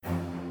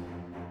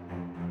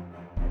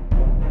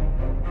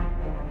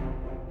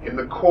In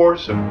the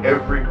course of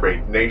every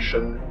great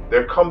nation,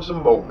 there comes a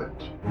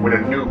moment when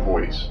a new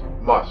voice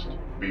must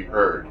be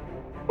heard.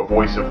 A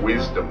voice of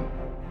wisdom,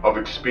 of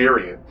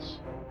experience,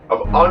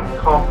 of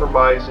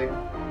uncompromising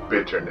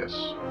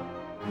bitterness.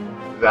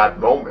 That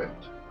moment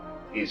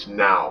is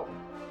now.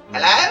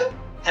 Hello?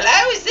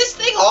 Hello? Is this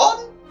thing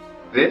on?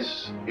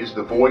 This is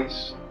the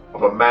voice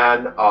of a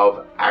man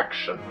of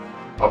action,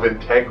 of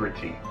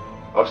integrity,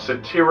 of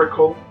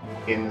satirical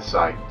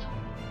insight.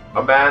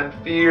 A man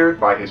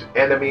feared by his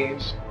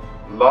enemies,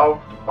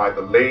 loved by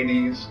the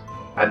ladies,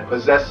 and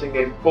possessing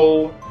a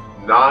full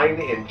 9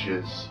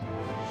 inches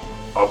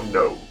of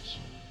nose.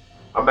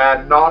 A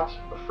man not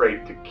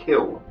afraid to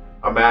kill,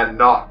 a man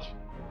not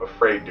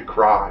afraid to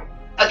cry.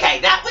 Okay,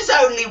 that was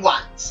only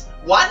once.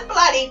 One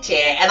bloody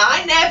tear, and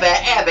I never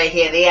ever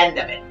hear the end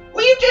of it.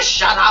 Will you just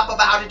shut up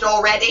about it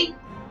already?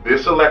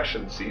 This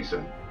election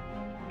season,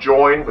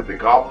 join with the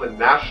Goblin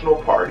National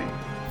Party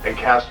and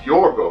cast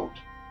your vote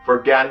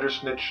for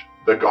Gandersnitch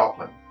the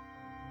Goblin.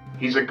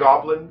 He's a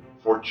goblin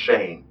for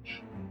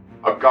change.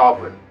 A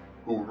goblin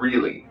who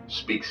really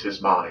speaks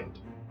his mind.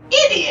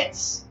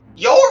 Idiots!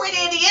 You're an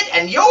idiot,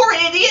 and you're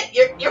an idiot.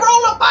 You're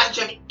all a bunch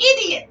of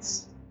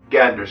idiots.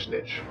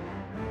 Gandersnitch,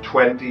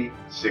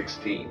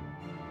 2016.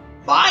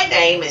 My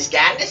name is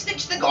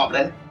Gandersnitch the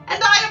Goblin,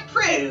 and I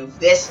approve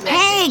this message.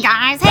 Hey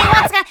guys,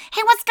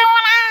 what's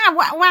going on?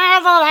 Why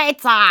are the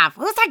lights off?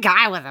 Who's that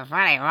guy with the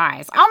funny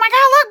voice? Oh my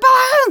god, look,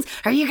 balloons!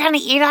 Are you gonna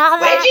eat all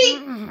that?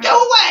 Wedgie,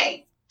 go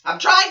away! I'm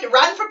trying to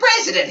run for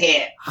president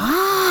here.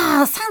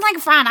 Oh, sounds like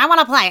fun. I want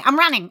to play. I'm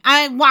running.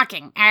 I'm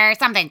walking or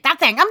something. That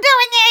thing. I'm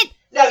doing it.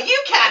 No,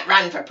 you can't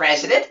run for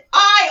president.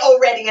 I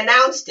already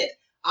announced it.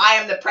 I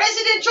am the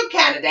presidential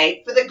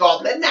candidate for the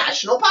Goblin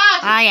National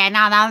Party. Oh yeah,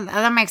 no,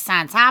 that makes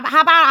sense. How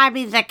about I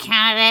be the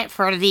candidate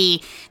for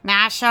the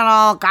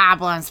National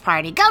Goblins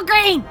Party? Go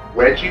green!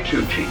 Wedgie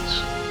Two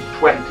Cheeks,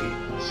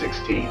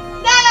 2016.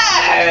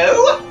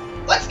 No!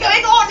 What's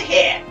going on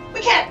here?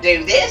 We can't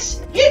do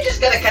this. You're just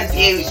gonna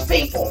confuse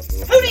people.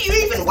 Who do you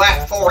even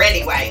work for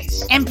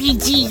anyways?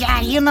 MPG,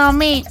 yeah, you know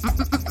me.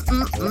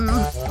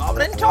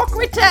 Goblin Talk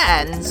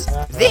returns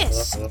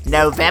this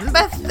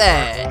November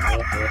 3rd.